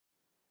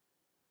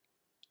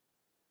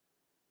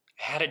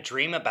I had a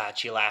dream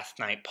about you last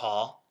night,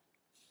 Paul.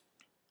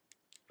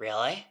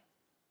 Really?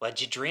 What'd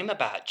you dream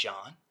about,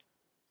 John?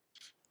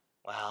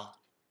 Well,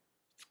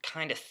 it's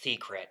kind of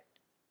secret.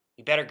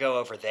 You better go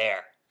over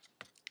there.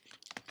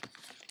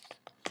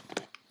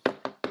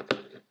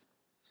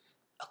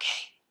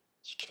 Okay,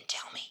 you can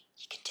tell me.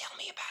 You can tell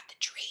me about the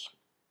dream.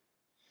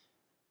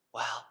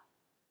 Well,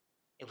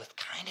 it was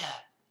kind of...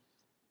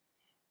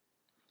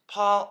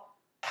 Paul,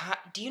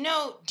 do you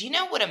know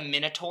what a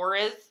minotaur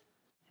is?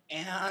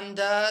 And,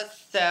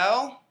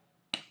 so,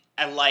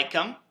 I like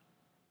him.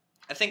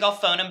 I think I'll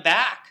phone him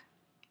back.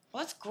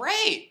 Well, that's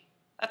great.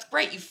 That's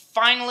great.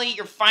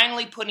 You're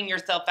finally putting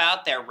yourself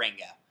out there,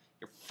 Ringo.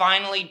 You're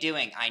finally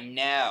doing, I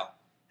know.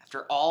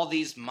 After all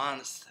these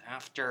months,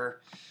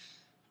 after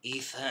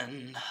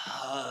Ethan,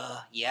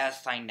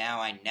 yes, I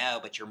know,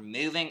 but you're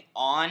moving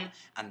on,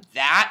 and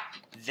that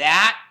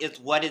is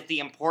what is the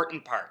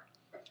important part.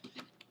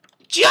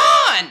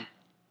 John!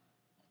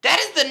 That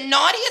is the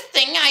naughtiest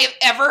thing I have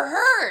ever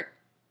heard.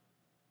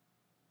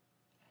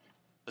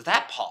 Was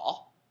that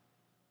Paul?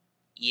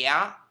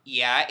 Yeah,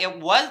 it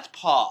was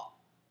Paul.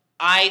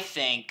 I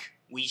think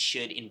we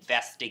should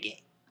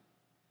investigate.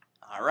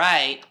 All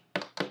right.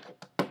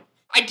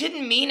 I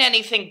didn't mean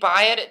anything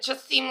by it. It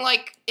just seemed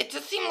like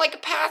a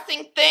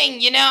passing thing,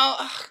 you know?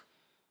 Ugh.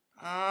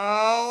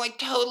 Oh, I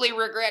totally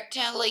regret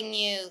telling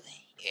you.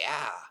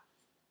 Yeah.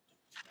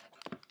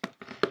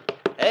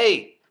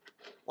 Hey,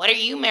 what are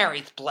you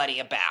Mary's bloody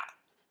about?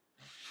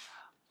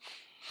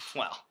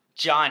 Well,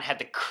 John had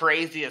the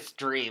craziest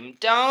dream.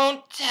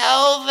 Don't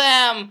tell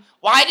them.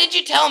 Why did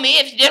you tell me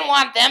if you didn't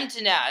want them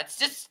to know? It's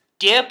just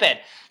stupid.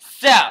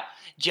 So,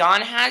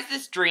 John has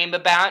this dream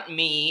about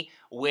me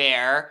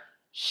where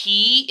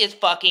he is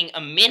fucking a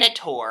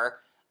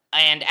minotaur.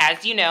 And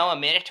as you know, a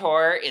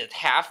minotaur is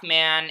half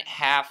man,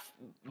 half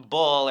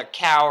bull or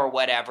cow or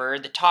whatever.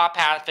 The top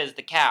half is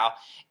the cow.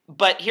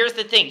 But here's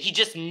the thing. He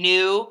just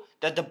knew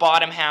that the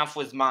bottom half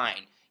was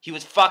mine. He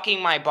was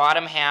fucking my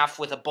bottom half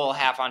with a bull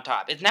half on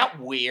top. Isn't that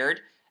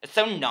weird? It's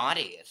so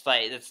naughty. It's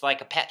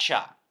like a pet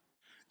shop.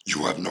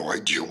 You have no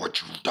idea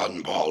what you've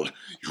done, Paul.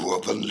 You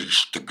have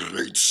unleashed the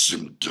great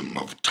symptom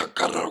of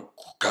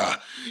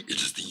Takarakuka.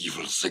 It is the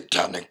evil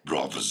satanic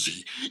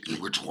prophecy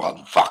in which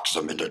one fucks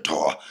a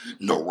minotaur.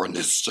 No one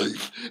is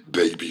safe.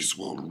 Babies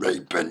will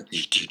rape and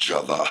eat each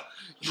other.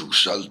 You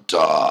shall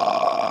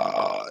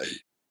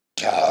die.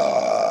 Die.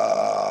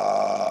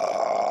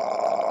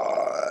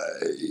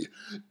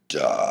 Die.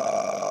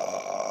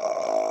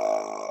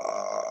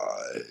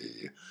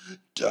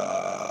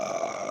 Die.